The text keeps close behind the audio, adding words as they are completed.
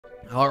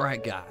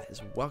Alright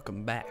guys,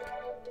 welcome back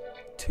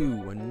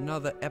to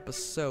another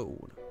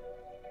episode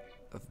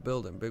of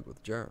Building Big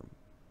with Jerm.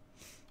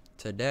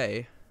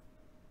 Today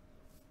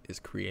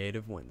is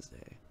Creative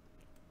Wednesday.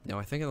 Now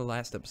I think in the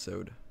last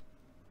episode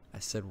I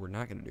said we're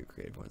not going to do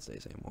Creative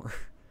Wednesdays anymore.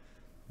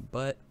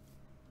 But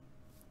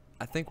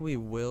I think we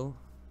will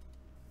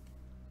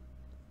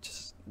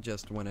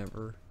just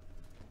whenever.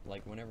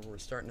 Like whenever we're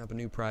starting up a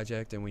new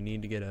project and we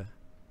need to get a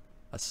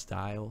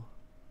style.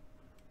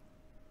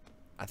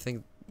 I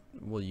think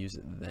we'll use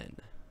it then.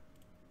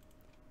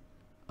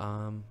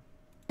 Let's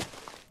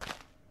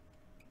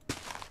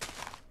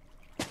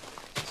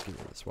get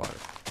rid of this water,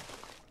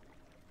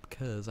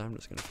 because I'm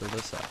just gonna fill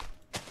this up.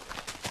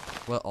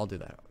 Well, I'll do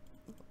that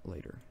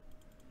later.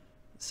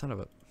 Son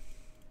of a...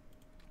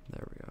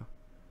 There we go.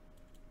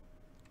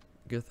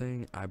 Good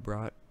thing I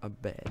brought a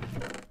bed,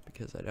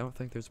 because I don't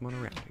think there's one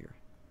around here.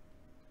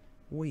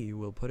 We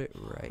will put it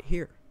right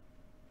here,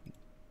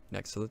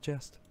 next to the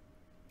chest.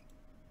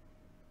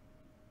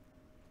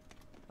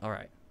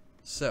 Alright,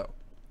 so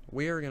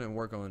we are going to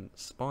work on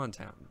Spawn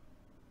Town.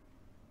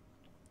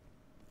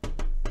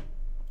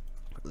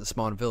 The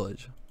Spawn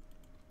Village,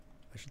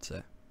 I should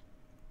say.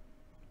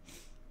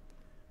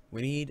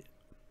 We need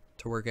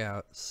to work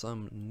out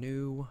some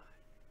new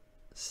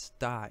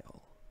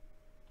style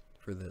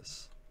for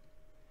this.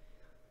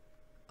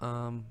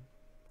 I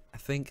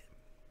think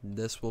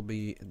this will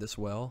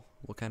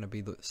kind of be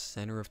the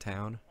center of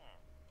town.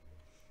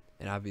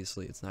 And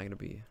obviously it's not going to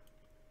be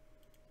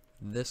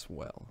this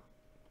well,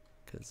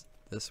 because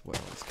this well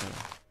is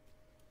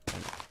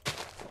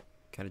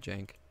kind of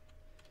jank.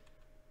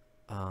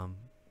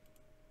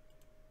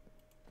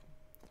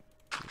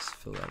 Just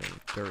fill that in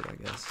with dirt, I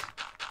guess.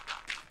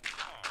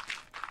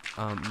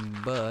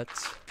 But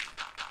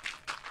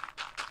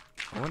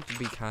I want it to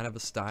be kind of a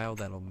style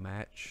that'll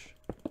match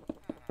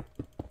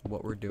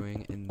what we're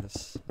doing in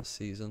this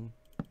season,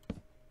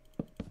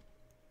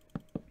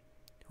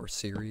 or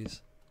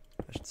series,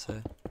 I should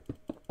say,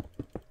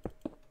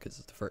 because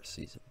it's the first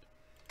season.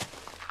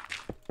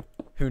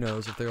 Who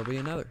knows if there will be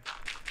another?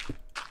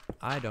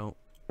 I don't.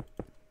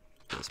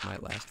 This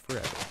might last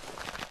forever.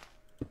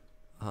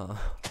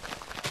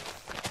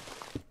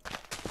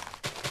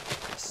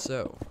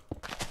 So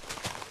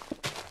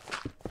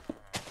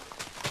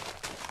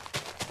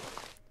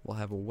we'll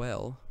have a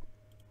well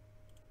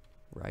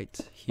right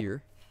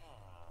here,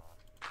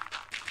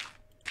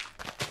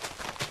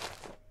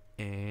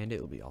 and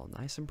it'll be all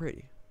nice and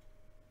pretty.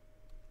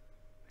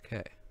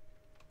 Okay.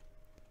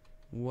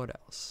 What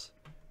else?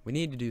 We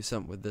need to do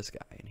something with this guy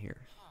in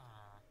here.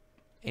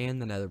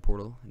 And the nether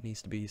portal. It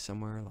needs to be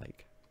somewhere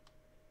like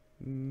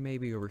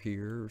maybe over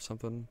here or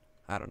something.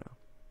 I don't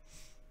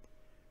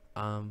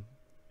know.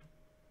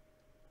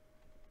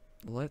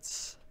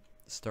 Let's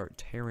start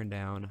tearing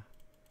down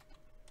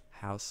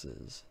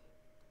houses,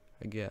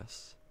 I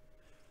guess.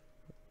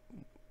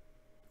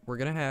 We're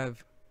gonna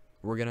have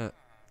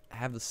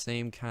the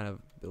same kind of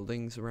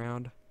buildings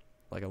around,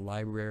 like a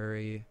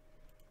library,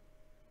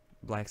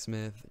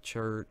 blacksmith,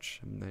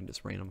 church, and then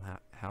just random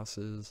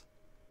houses.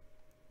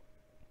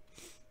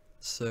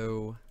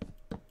 So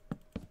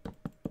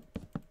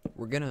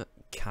we're gonna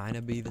kind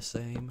of be the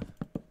same,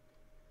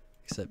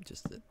 except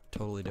just a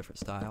totally different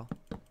style.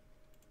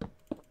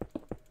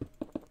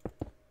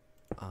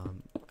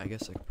 I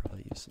guess I could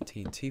probably use some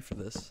TNT for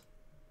this,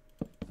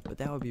 but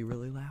that would be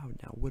really loud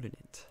now, wouldn't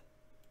it?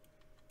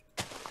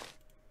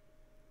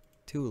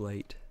 Too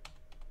late.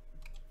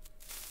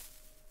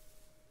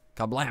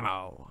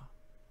 Kablamo!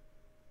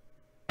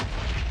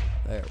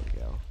 There we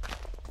go.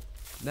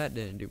 That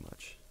didn't do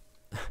much.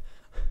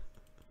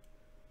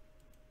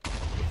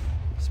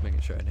 Just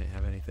making sure I didn't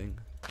have anything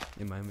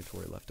in my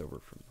inventory left over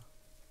from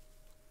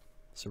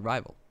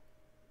survival.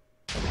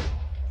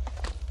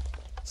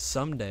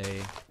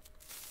 Someday,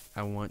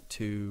 I want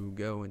to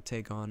go and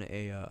take on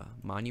a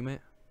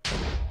monument.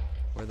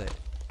 Where are they?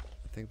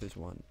 I think there's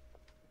one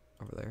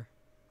over there.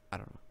 I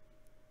don't know.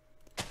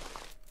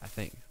 I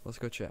think. Let's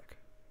go check.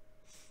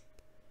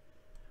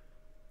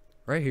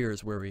 Right here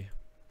is where we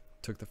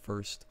took the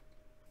first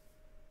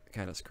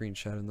kind of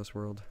screenshot in this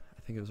world.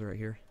 I think it was right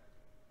here.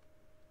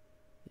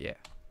 Yeah.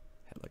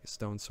 Had like a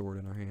stone sword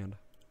in our hand.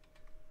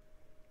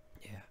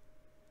 Yeah.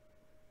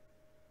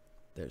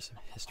 There's some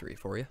history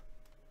for you.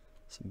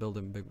 Some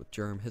Building Big with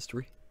Jerm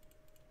history.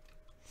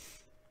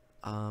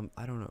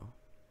 I don't know.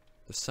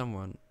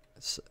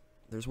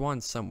 There's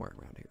one somewhere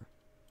around here.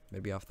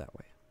 Maybe off that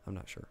way. I'm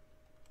not sure.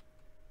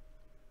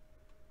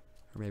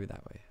 Or maybe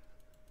that way.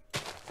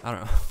 I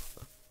don't know.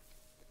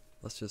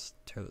 Let's just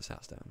tear this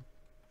house down.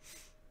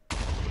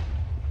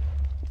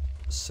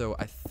 So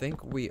I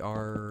think we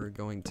are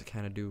going to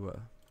kind of do a...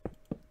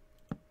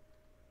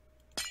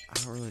 I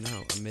don't really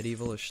know. A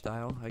medievalish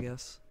style, I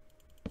guess.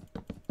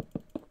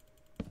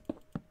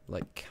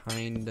 Like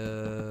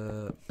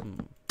kinda...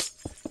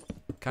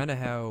 Kinda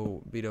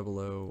how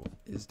BOO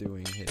is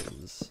doing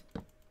his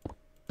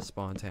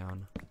Spawn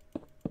Town,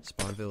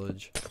 Spawn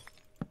Village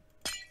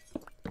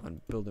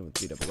on Building with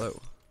BOO,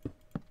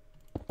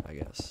 I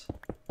guess.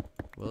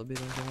 Will it be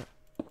like that?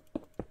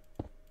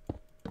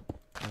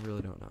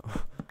 really don't know.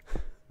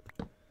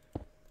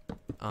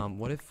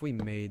 What if we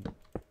made...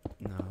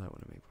 No, that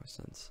wouldn't make more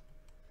sense.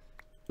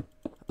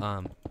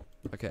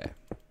 Okay.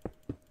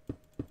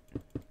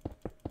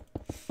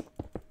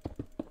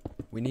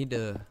 We need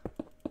to...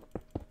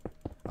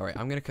 Alright,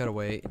 I'm gonna cut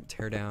away and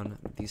tear down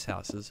these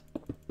houses.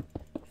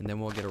 And then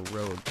we'll get a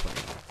road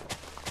planned.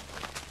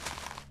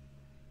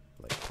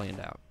 Like, planned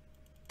out.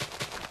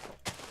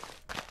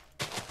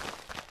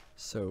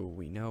 So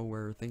we know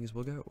where things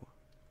will go.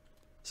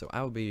 So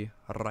I will be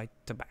right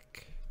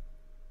back.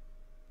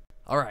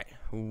 Alright,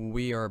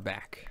 we are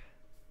back.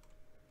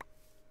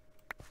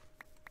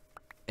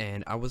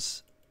 And I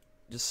was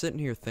just sitting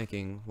here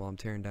thinking while I'm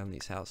tearing down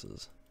these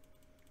houses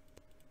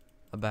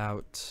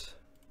about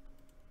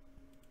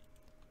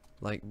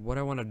like what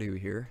I want to do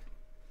here.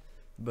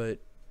 But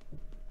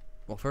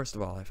well, first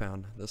of all, I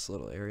found this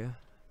little area.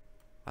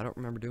 I don't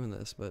remember doing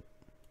this, but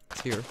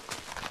it's here.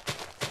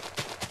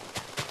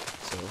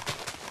 So,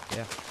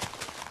 yeah.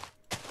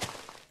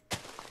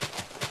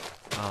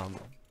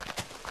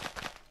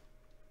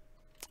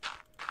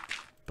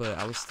 But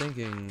I was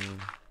thinking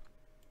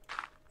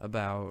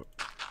about,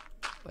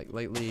 like,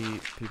 lately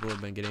people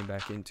have been getting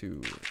back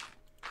into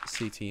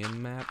CTM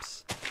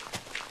maps,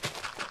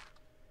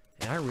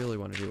 and I really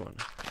want to do one.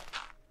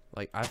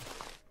 Like,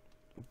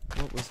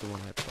 what was the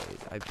one I played?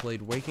 I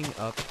played Waking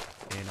Up,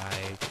 and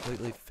I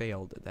completely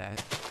failed at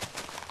that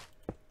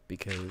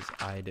because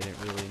I didn't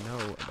really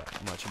know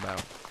much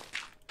about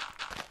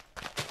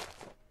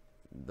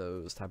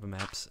those type of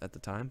maps at the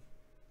time.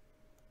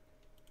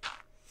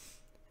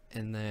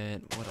 And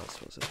then, what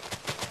else was it?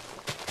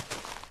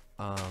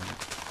 What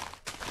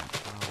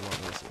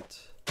was it?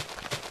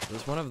 It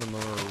was one of the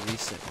more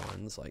recent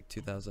ones, like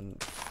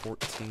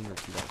 2014 or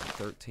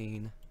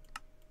 2013.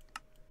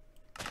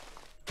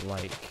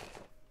 Like,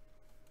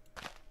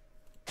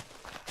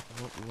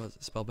 what was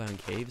it? Spellbound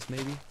Caves,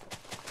 maybe?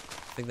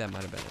 I think that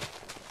might have been it.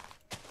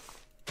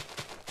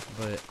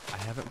 But I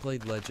haven't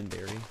played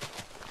Legendary.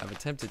 I've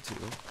attempted to,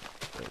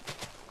 but,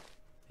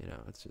 you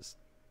know, it's just,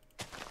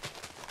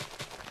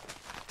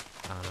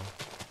 I don't know.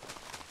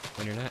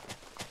 When you're not,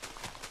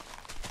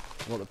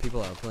 well, the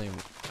people I was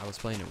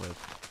playing it with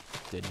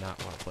did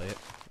not want to play it.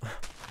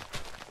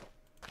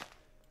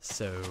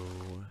 So,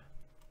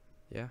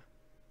 yeah.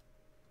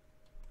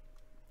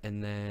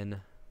 And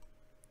then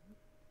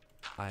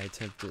I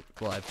attempted,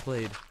 well, I've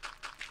played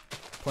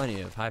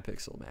plenty of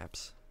Hypixel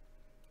maps,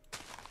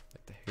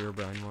 like the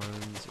Herobrine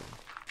ones, or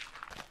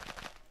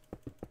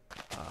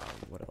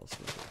what else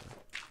was there?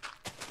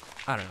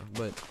 I don't know,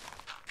 but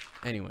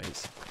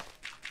anyways,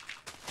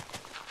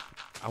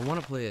 I want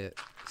to play a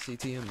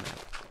CTM map.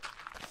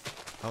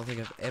 I don't think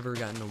I've ever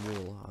gotten a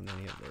wool on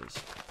any of those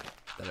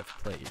that I've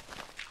played.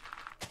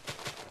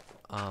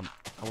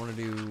 I want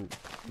to do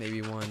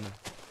maybe one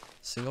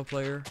single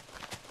player,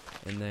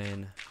 and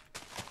then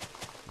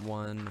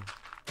one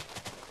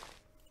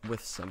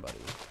with somebody.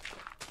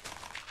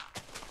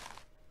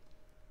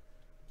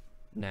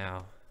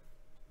 Now,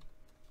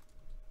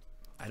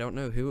 I don't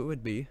know who it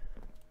would be,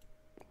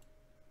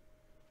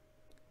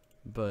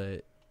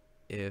 but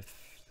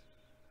if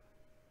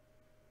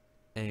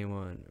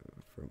anyone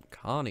from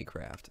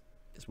Colonycraft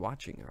is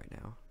watching right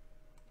now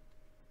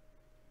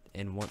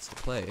and wants to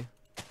play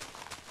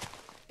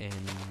and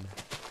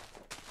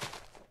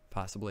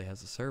possibly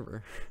has a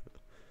server,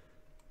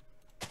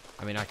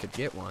 I mean, I could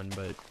get one,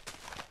 but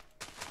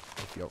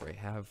if you already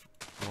have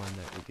one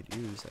that we could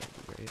use, that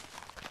would be great.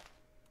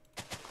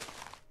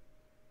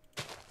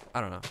 I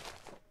don't know.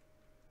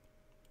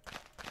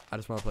 I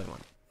just want to play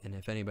one, and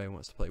if anybody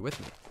wants to play with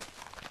me,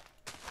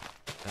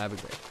 that'd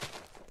be great.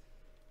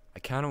 I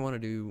kind of want to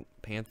do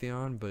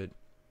Pantheon, but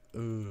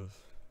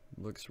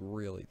looks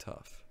really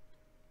tough.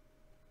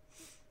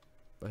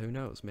 But who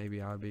knows?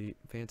 Maybe I'll be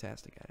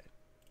fantastic at it.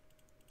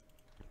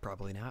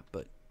 Probably not,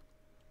 but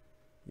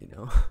you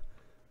know.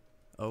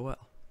 Oh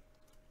well.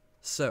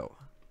 So,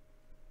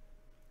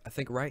 I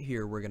think right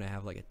here we're gonna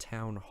have like a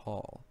town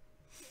hall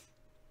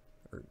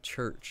or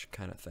church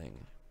kind of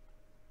thing.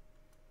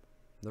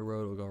 The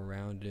road will go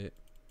around it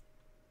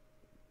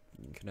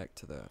and connect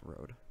to the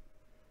road.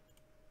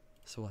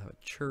 So we'll have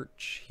a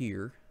church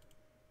here.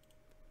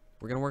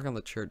 We're gonna work on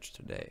the church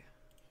today.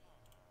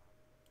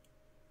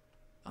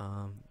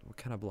 What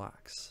kind of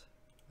blocks?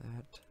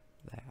 That,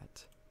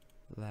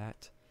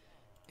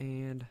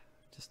 and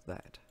just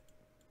that.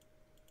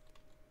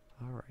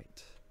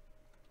 Alright.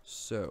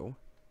 So,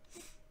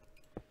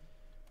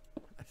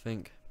 I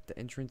think the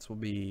entrance will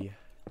be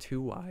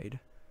too wide.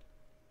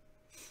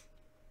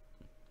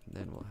 And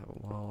then we'll have a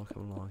wall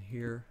coming along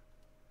here.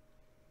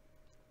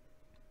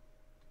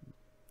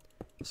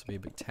 This will be a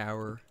big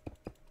tower,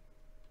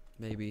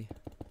 maybe.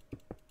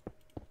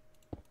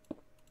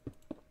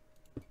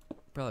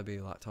 Probably be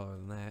a lot taller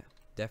than that.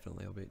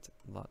 Definitely will be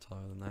a lot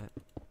taller than that.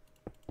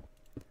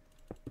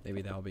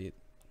 Maybe that'll be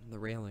the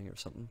railing or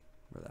something,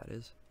 where that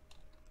is.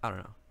 I don't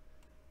know.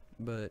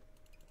 But,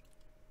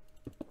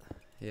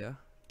 yeah,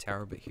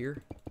 tower bit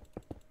here.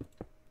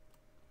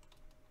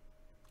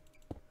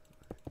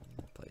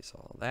 Place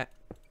all that.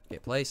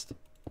 Get placed.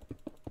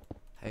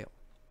 Hey.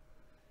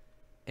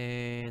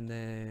 And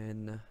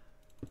then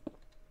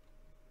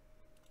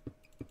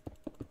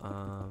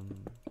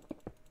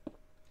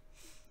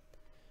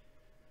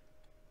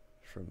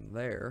from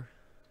there,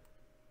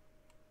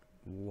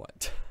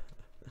 what?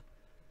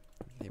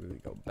 Maybe we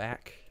go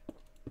back.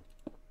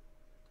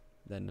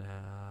 Then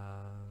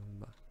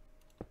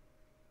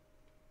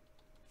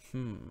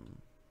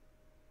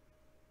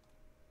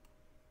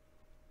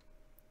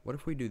what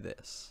if we do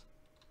this?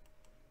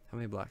 How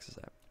many blocks is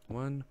that?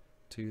 1,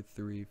 2,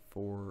 3,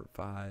 4,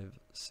 5,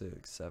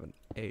 6, 7,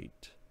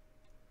 8.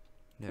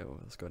 No,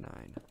 let's go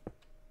 9.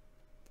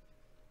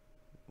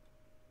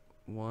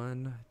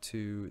 1,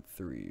 2,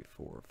 3,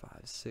 4,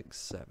 5, 6,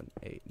 7,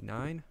 8,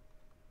 9.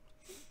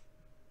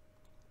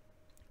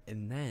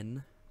 And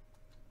then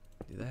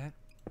do that.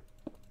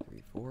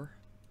 3, 4,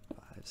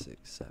 5,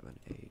 6, 7,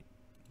 8,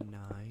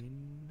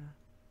 9.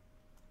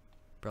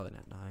 Probably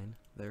not 9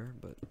 there,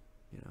 but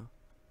you know.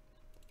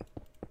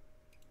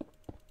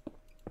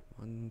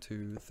 1,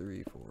 2,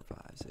 3, 4, 5,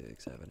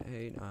 6, 7,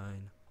 8,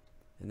 9.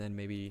 And then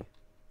maybe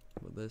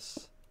will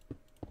this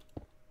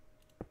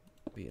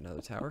be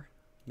another tower?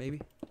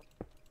 Maybe.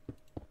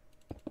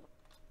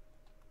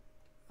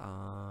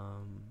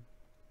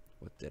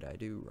 What did I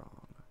do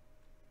wrong?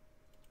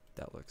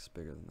 That looks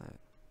bigger than that.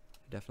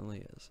 It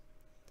definitely is.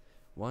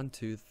 1,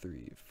 2,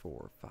 3,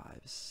 4,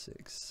 5,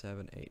 6,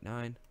 7, 8,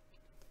 9.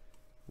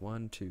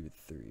 1, 2,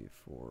 3,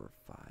 4,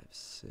 5,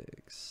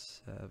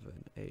 6,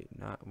 7, 8,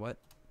 9. What?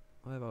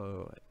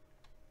 Wait.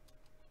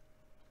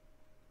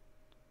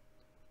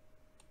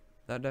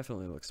 That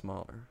definitely looks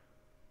smaller.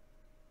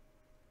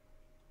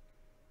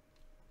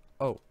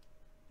 Oh,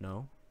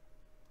 no.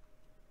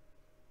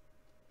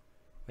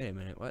 Wait a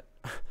minute, what?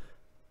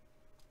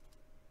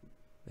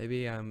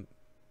 Maybe I'm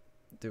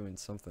doing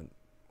something.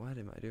 What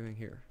am I doing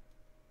here?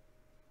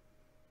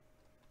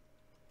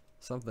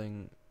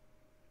 Something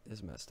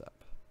is messed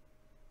up.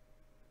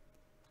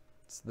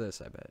 It's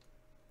this, I bet.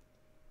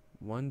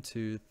 1,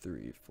 2,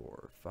 3,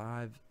 4,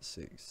 5,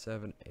 6,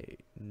 7, 8,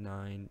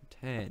 9,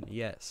 10.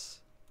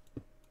 Yes.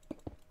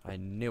 I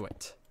knew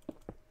it.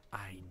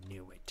 I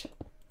knew it.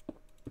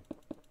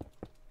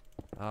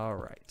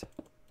 Alright.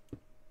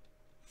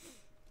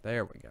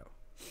 There we go.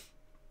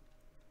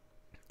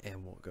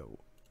 And we'll go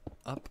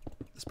up.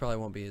 This probably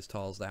won't be as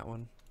tall as that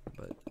one,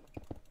 but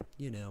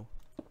you know.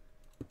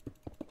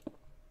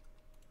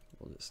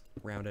 We'll just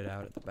round it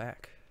out at the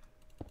back.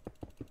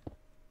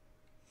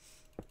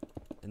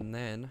 And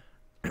then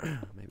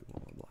maybe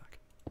one more block.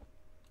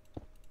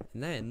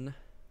 And then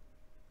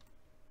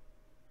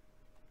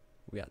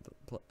we got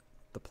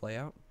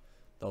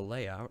the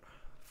layout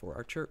for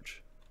our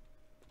church.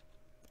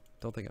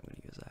 Don't think I'm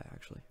going to use that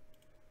actually.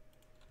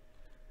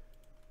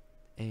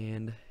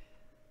 And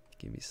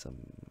give me some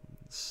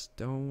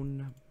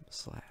stone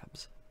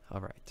slabs.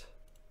 All right.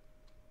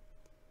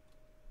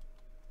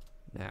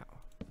 Now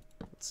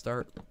let's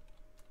start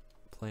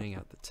planning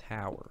out the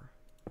tower.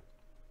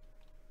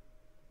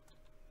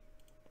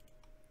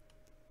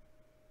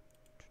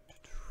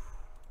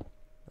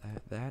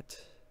 That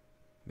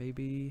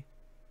maybe,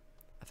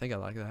 I think I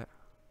like that.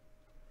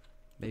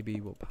 Maybe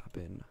we'll pop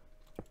in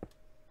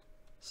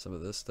some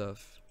of this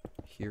stuff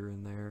here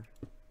and there.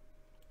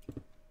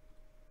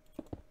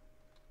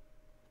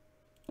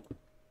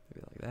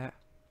 Maybe like that.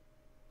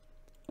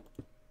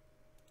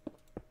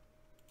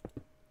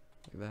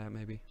 Like that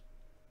maybe.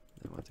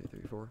 Then 1, 2,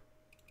 3, 4.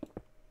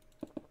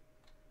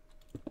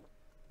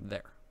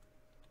 There.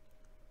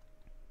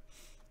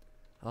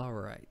 All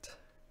right.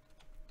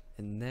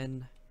 And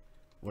then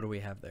what do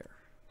we have there?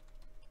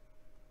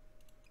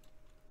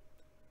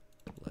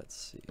 Let's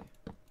see.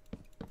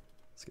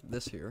 Let's get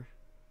this here.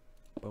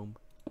 Boom,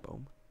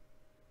 boom.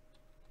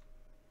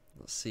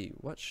 Let's see,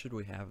 what should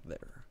we have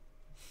there?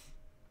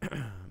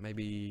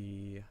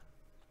 Maybe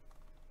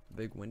a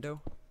big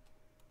window?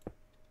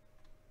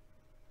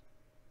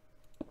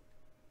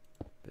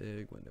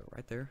 Big window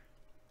right there.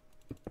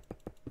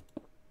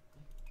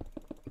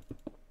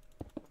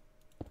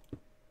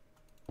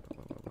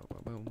 Boom, boom,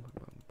 boom,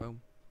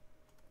 boom.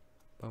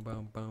 Boom,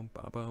 boom, boom,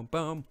 boom,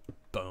 boom,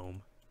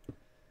 boom,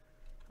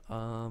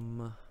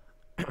 boom.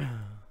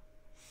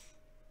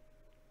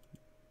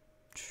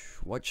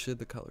 What should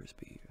the colors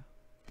be?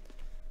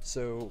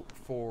 So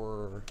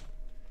for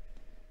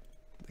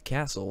the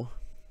castle,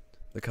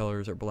 the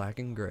colors are black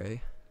and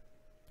gray,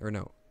 or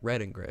no,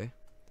 red and gray.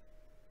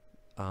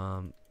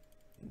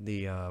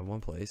 The one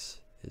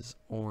place is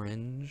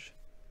orange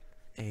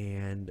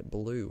and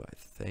blue, I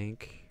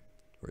think.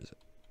 Or is it?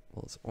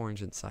 Well, it's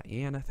orange and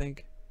cyan, I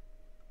think.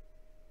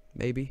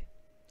 Maybe.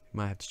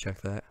 Might have to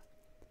check that.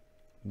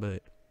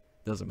 But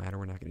doesn't matter,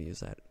 we're not going to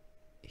use that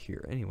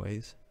here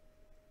anyways.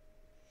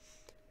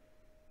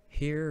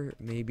 Here,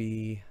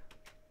 maybe,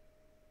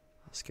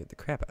 scared the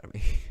crap out of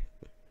me.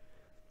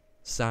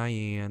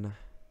 Cyan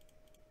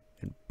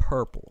and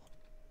purple.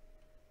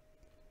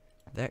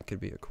 That could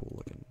be a cool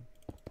looking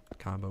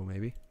combo,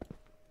 maybe.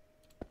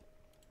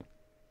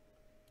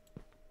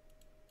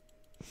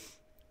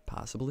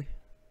 Possibly.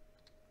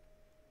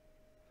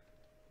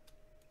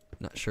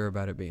 Not sure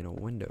about it being a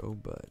window,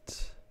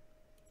 but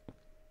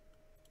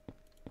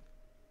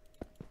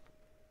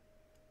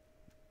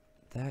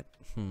That,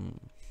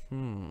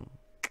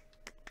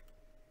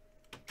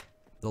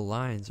 The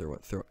lines are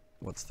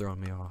what's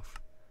throwing me off.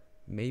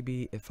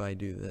 Maybe if I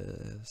do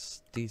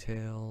this,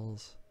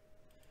 details,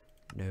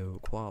 no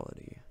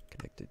quality,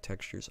 connected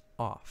textures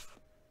off.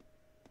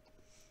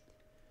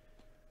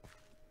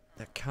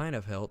 That kind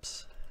of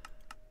helps.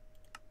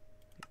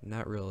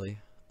 Not really.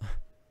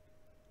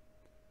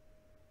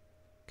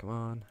 Come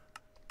on.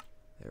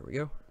 There we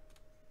go.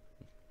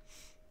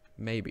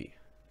 Maybe.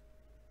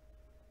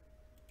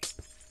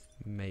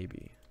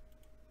 Maybe.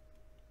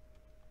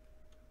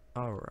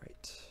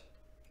 Alright.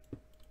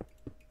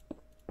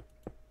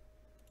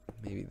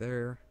 Maybe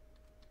there.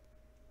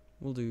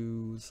 We'll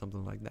do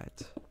something like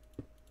that.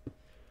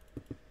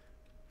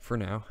 For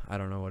now, I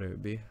don't know what it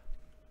would be.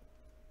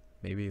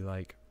 Maybe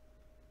like...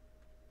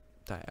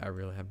 I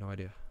really have no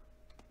idea.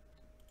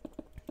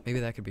 Maybe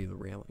that could be the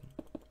railing.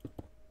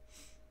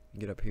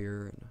 Get up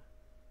here and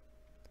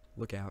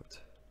look out.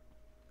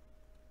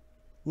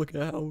 Look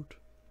out!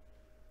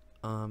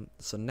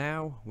 So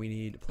now we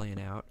need to plan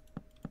out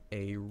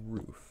a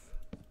roof.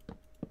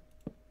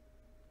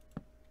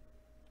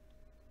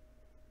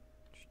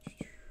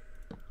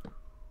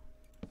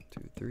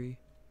 2, 3.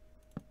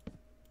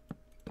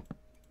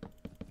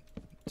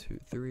 2,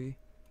 3.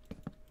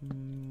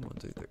 1,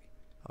 2, 3.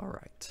 All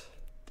right.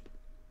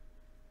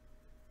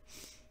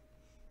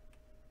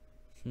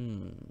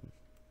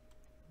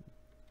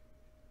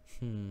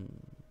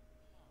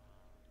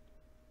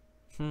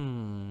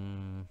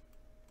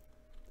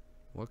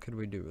 What could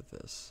we do with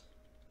this?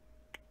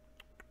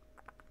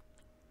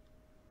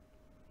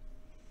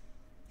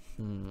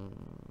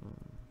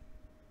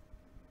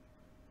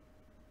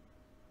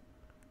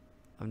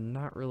 I'm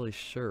not really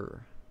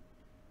sure.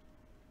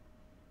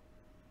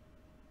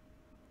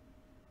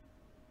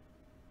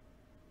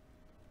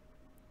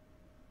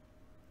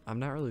 I'm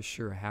not really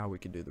sure how we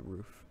could do the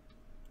roof.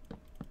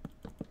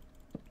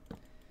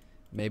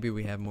 Maybe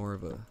we have more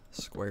of a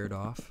squared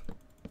off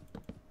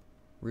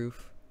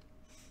roof.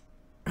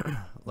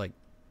 Like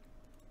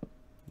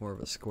more of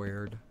a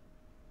squared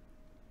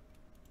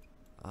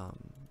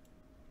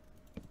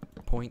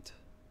point,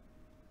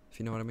 if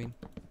you know what I mean.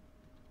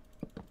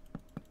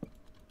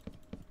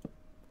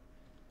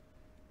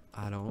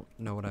 I don't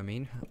know what I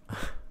mean.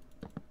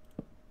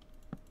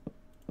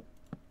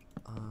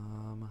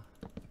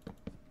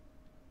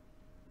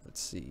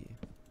 Let's see.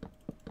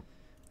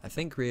 I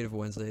think Creative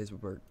Wednesdays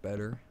would work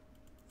better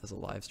as a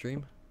live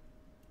stream.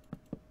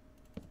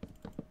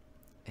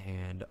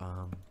 And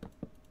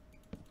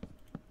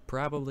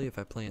probably if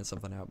I plan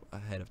something out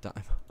ahead of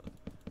time.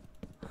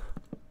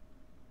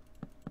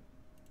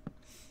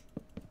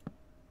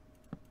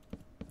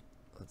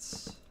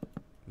 Let's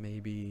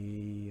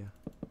maybe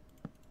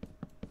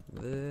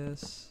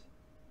this.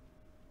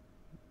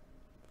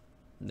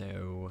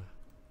 No.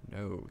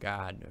 No,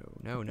 God,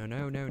 no.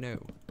 No.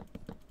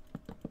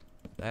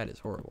 That is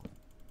horrible.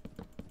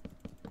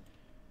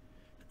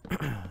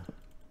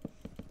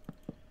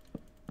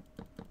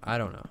 I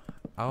don't know.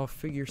 I'll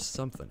figure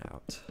something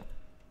out.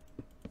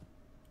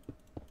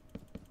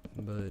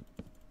 But,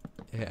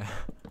 yeah.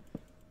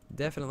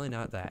 Definitely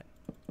not that.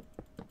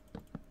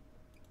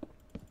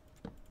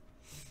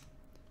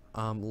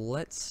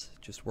 Let's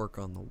just work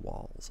on the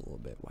walls a little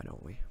bit, why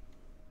don't we?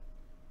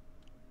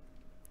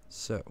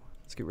 So,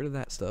 let's get rid of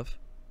that stuff.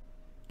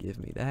 Give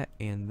me that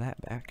and that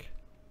back.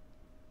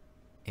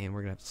 And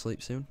we're gonna have to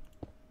sleep soon.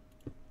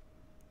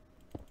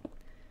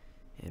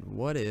 And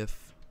what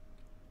if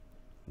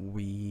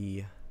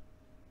we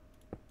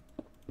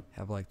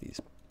have like these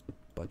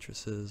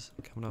buttresses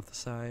coming off the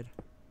side?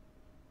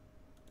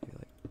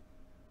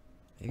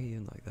 Maybe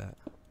even like that.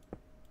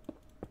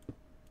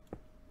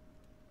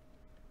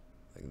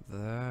 Like that.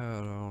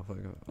 I don't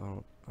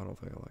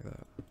think I like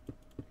that.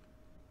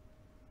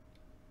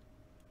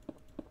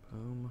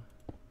 Boom.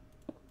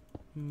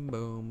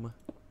 Boom.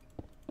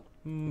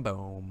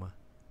 Boom.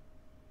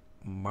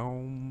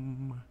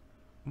 Boom.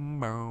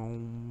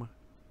 Boom.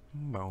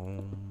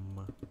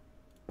 Boom.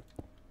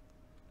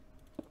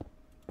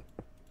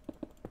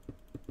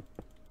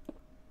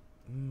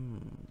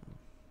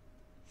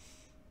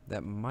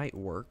 That might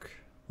work.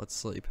 Let's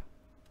sleep.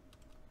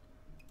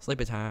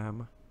 Sleepy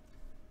time.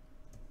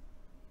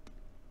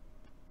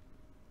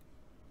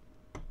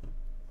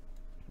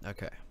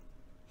 Okay.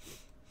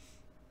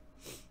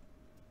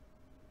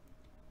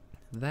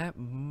 That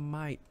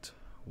might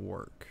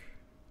work.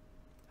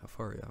 How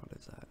far out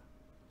is that?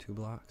 2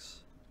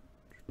 blocks?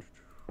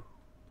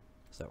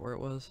 Is that where it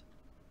was?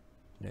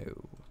 No.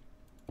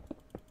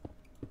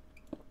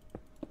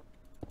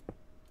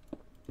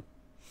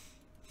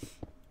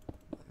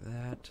 Like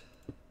that.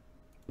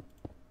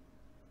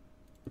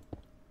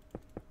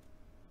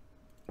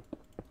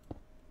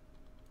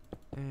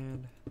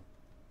 And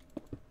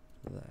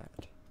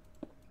that.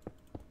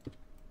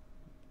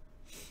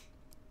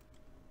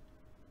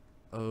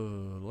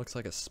 Oh, looks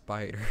like a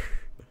spider.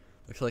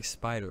 Looks like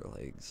spider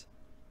legs.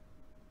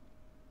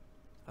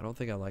 I don't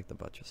think I like the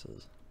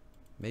buttresses.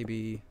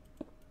 Maybe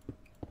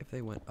if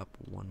they went up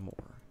one more.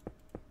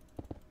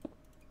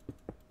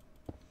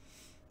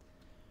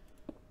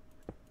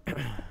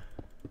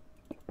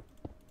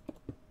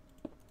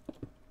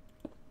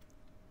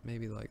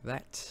 maybe like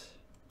that.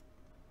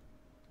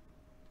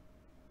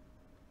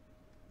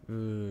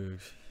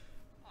 Ugh.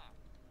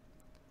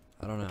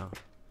 I don't know.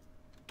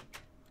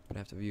 I'm gonna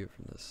have to view it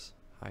from this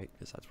height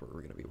because that's where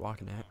we're gonna be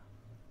walking at.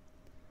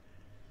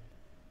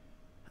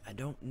 I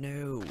don't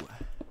know.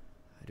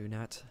 I do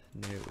not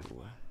know.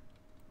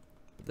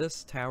 But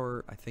this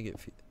tower, I think it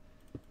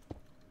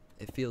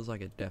feels like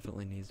it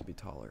definitely needs to be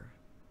taller.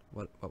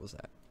 What was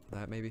that?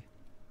 That maybe?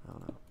 I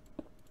don't know.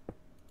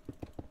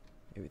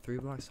 Maybe 3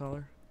 blocks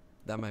taller?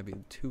 That might be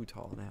too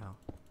tall now.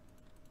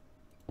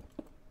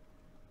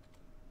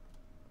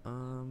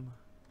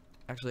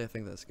 Actually I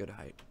think that's good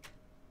height.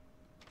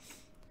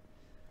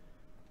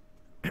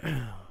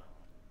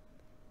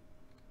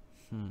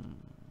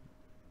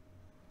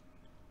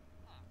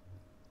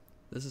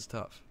 This is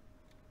tough.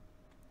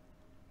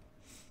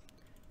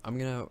 I'm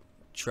gonna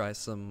try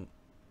some.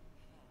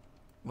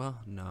 Well,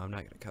 no, I'm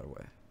not gonna cut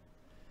away.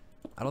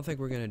 I don't think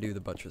we're gonna do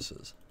the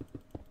buttresses.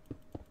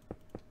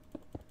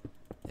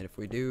 And if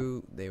we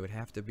do, they would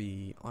have to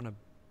be on a.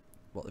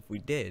 Well, if we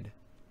did,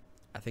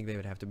 I think they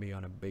would have to be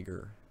on a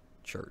bigger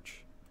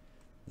church.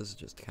 This is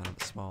just kind of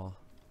a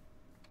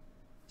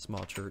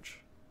small church.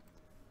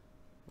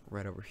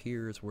 Right over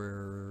here is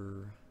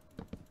where.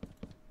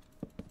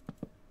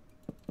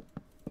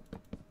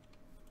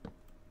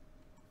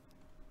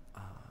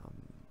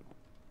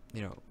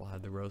 You know, we'll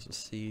have the rows of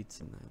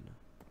seats, and then,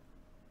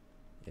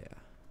 yeah,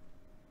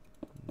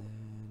 and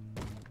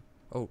then,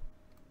 oh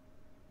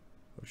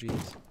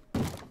jeez,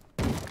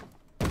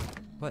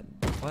 what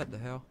the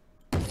hell,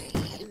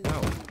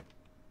 no,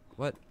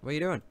 what are you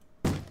doing,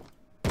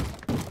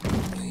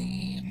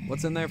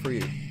 what's in there for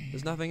you,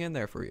 there's nothing in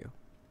there for you,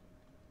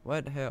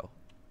 what the hell,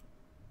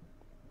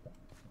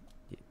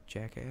 you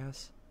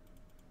jackass,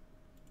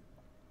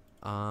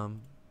 now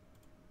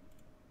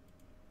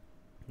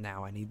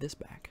I need this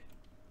back.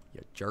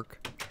 You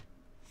jerk.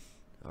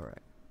 Alright.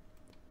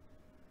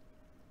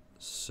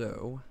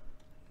 So,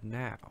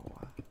 now,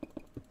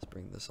 let's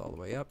bring this all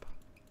the way up.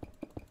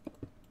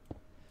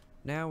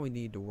 Now we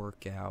need to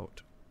work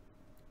out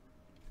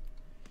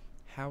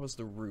how is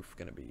the roof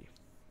gonna be.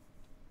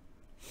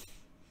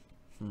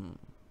 A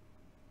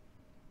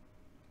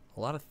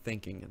lot of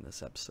thinking in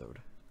this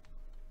episode.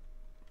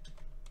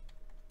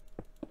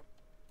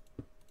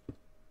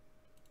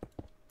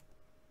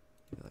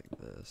 Like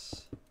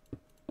this.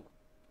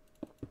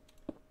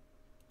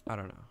 I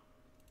don't know.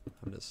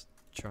 I'm just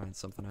trying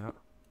something out.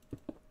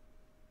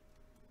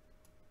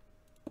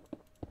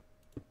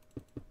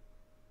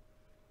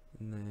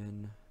 And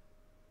then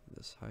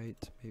this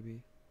height,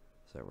 maybe?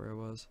 Is that where it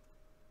was?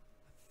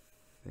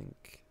 I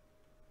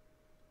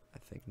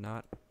think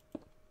not.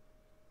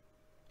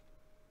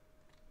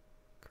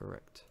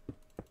 Correct.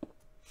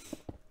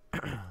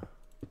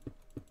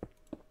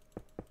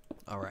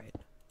 All right.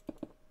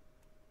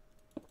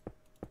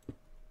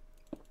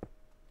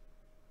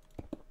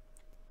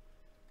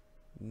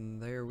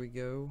 There we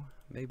go,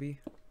 maybe.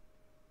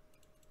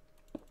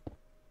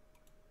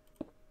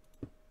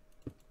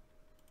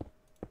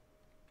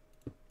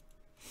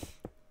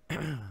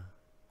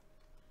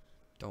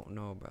 Don't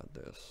know about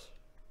this.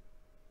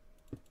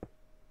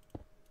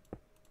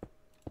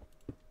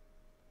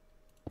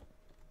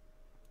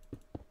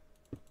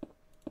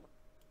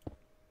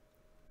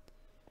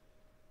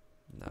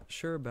 Not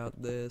sure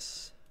about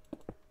this.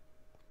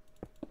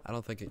 I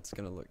don't think it's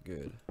gonna look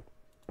good.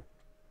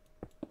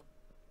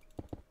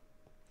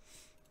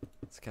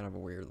 It's kind of a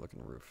weird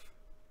looking roof.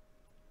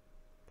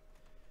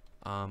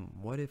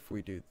 What if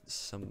we do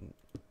some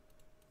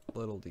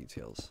little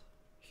details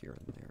here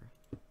and there?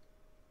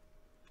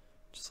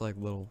 Just like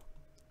little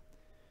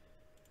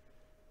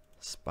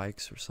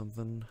spikes or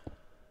something.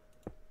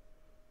 Like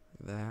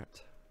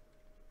that.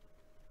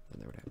 Then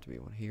there would have to be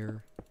one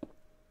here.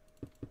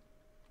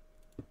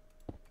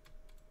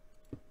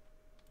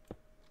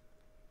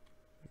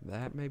 Like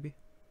that maybe?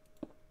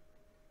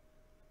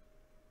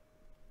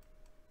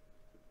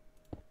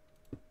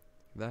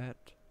 That,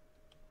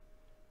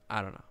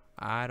 I don't know.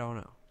 I don't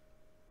know.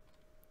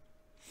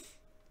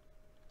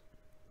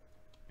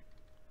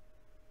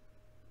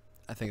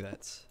 I think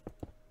it's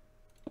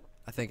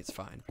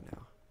fine for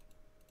now.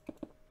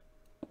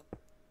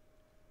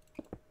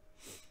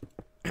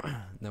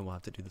 Then we'll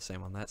have to do the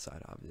same on that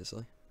side,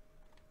 obviously.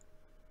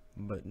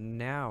 But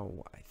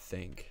now I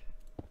think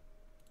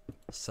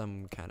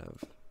some kind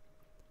of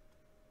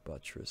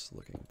buttress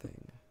looking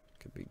thing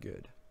could be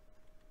good.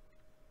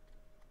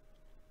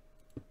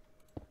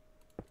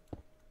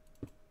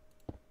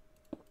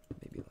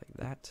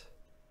 That.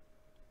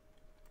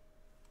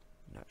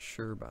 Not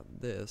sure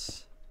about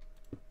this.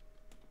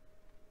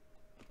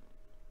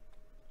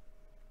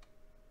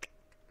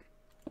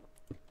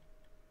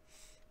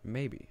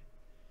 Maybe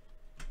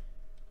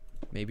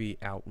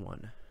out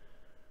one.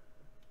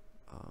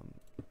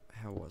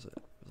 How was it?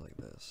 It was like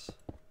this.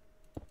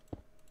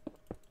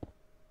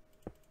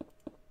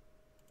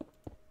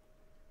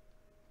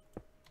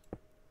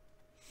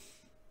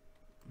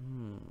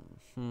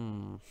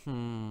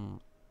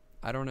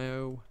 I don't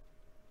know.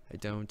 I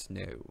don't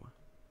know.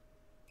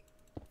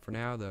 For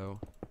now,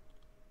 though,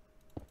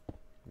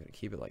 gonna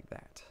keep it like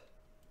that.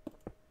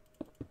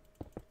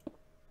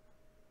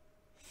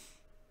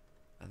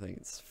 I think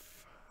it's...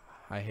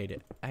 I hate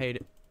it. I hate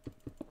it.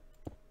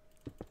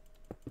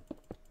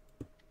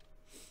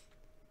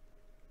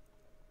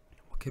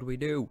 What could we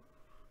do?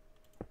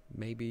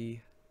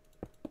 Maybe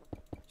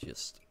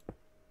just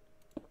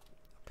a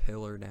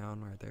pillar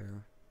down right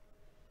there.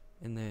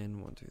 And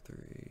then 1, 2, 3.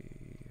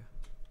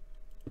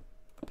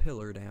 A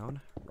pillar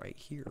down right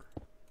here.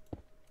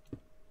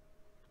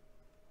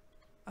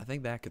 I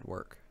think that could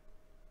work,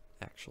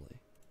 actually.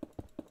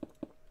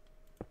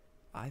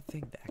 I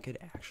think that could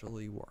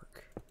actually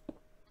work.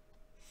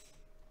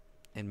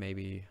 And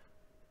maybe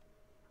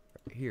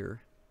right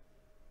here,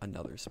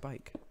 another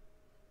spike.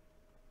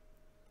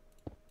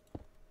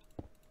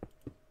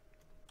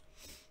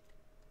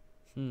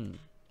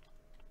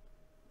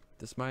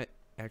 This might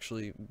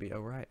actually be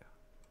alright.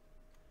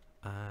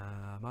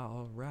 I'm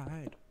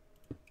alright.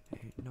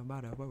 Ain't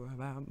nobody worry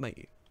about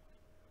me.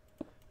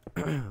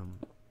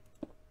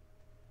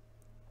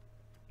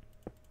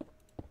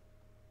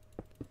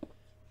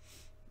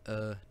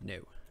 No.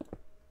 No.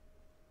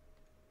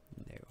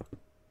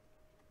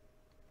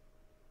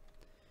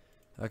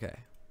 Okay.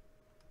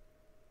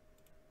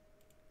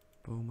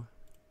 Boom.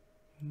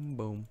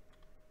 Boom.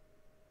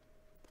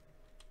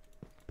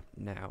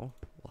 Now,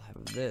 we'll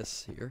have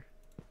this here.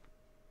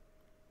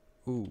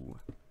 Ooh.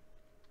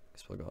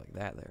 Guess we'll go like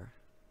that there.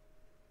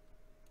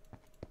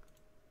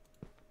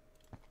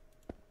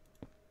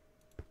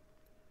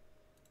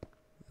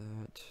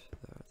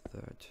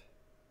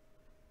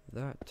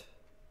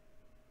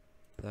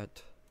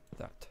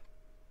 That.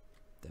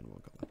 Then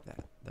we'll go like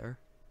that there.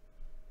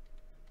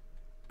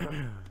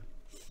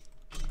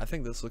 I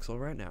think this looks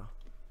alright now.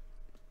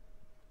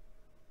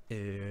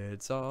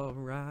 It's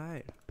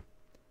alright.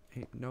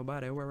 Ain't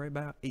nobody worry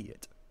about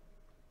it.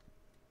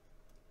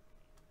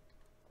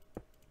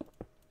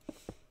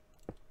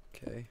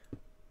 Okay.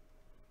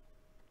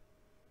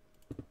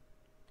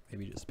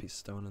 Maybe just a piece of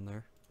stone in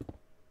there.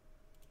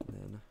 And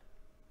then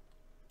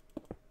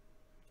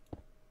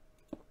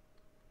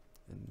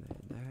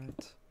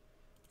that.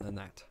 And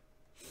that.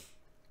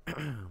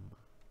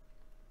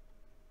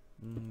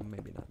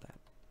 Maybe not that.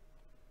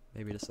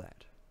 Maybe just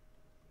that.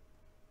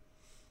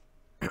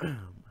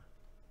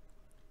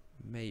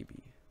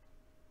 Maybe.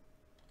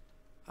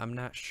 I'm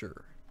not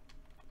sure.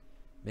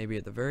 Maybe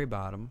at the very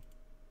bottom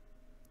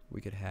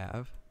we could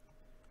have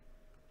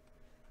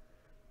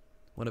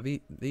one of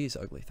these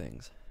ugly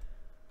things.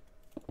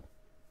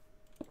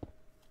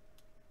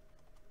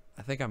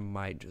 I think I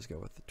might just go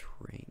with the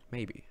train.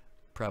 Maybe.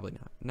 Probably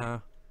not.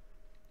 No.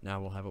 Now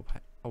we'll have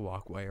a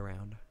walkway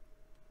around.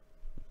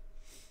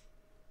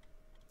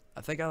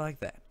 I think I like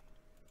that.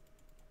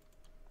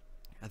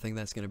 I think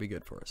that's going to be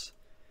good for us.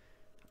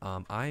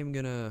 I'm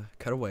going to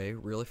cut away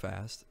really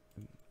fast.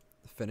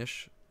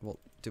 Finish. We'll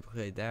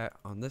duplicate that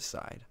on this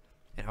side.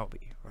 And I'll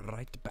be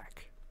right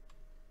back.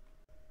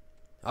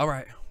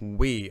 Alright.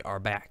 We are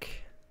back.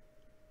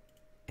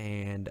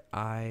 And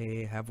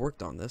I have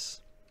worked on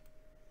this.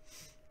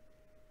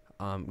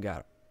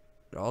 Got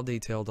it all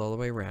detailed all the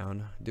way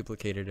around.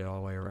 Duplicated it all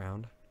the way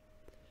around.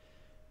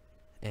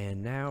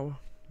 And now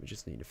we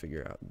just need to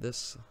figure out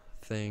this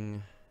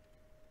thing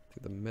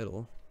through the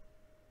middle.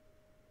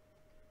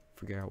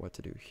 Figure out what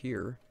to do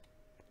here.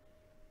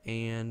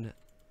 And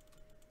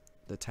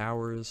the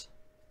towers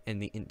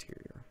and the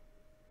interior.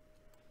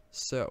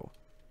 So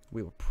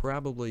we will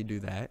probably do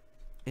that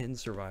in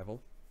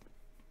survival.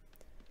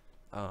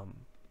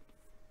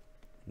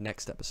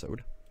 Next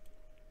episode.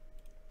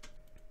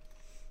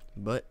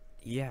 But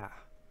yeah,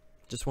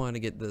 just wanted to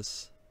get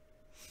this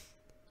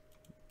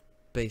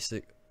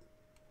basic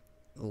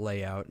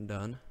layout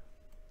done.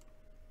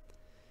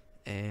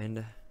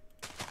 And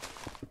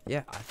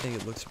yeah, I think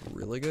it looks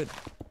really good.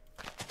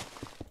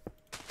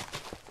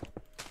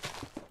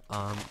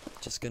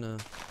 Just gonna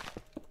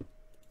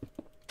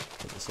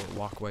put this little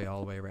walkway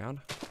all the way around.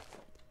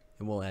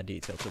 And we'll add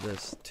detail to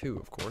this too,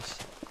 of course.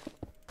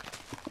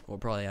 We'll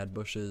probably add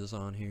bushes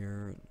on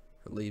here,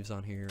 or leaves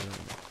on here, and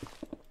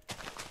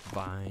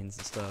vines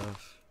and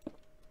stuff.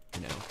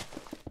 You know,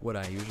 what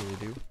I usually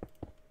do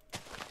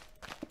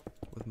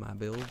with my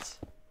builds.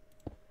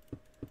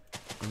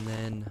 And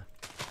then,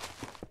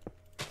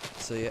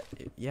 so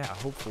yeah,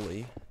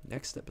 hopefully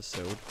next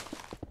episode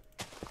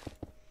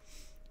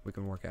we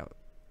can work out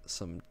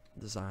some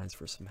designs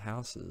for some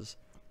houses.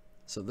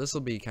 So this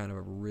will be kind of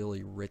a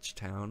really rich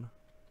town,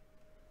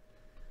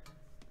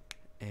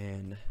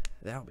 and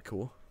that'll be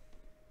cool.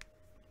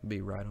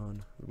 Be right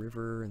on the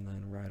river and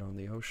then right on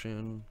the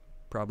ocean.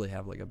 Probably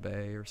have like a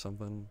bay or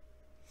something,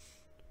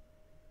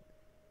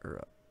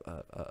 or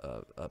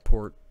a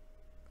port.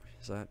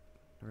 Is that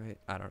right?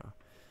 I don't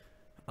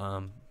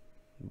know.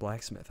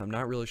 Blacksmith. I'm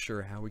not really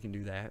sure how we can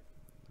do that.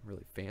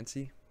 Really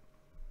fancy,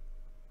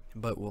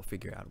 but we'll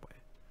figure out a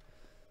way.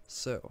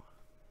 So,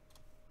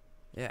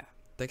 yeah.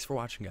 Thanks for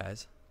watching,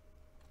 guys.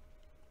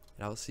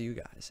 And I'll see you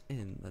guys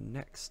in the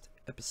next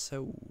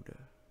episode.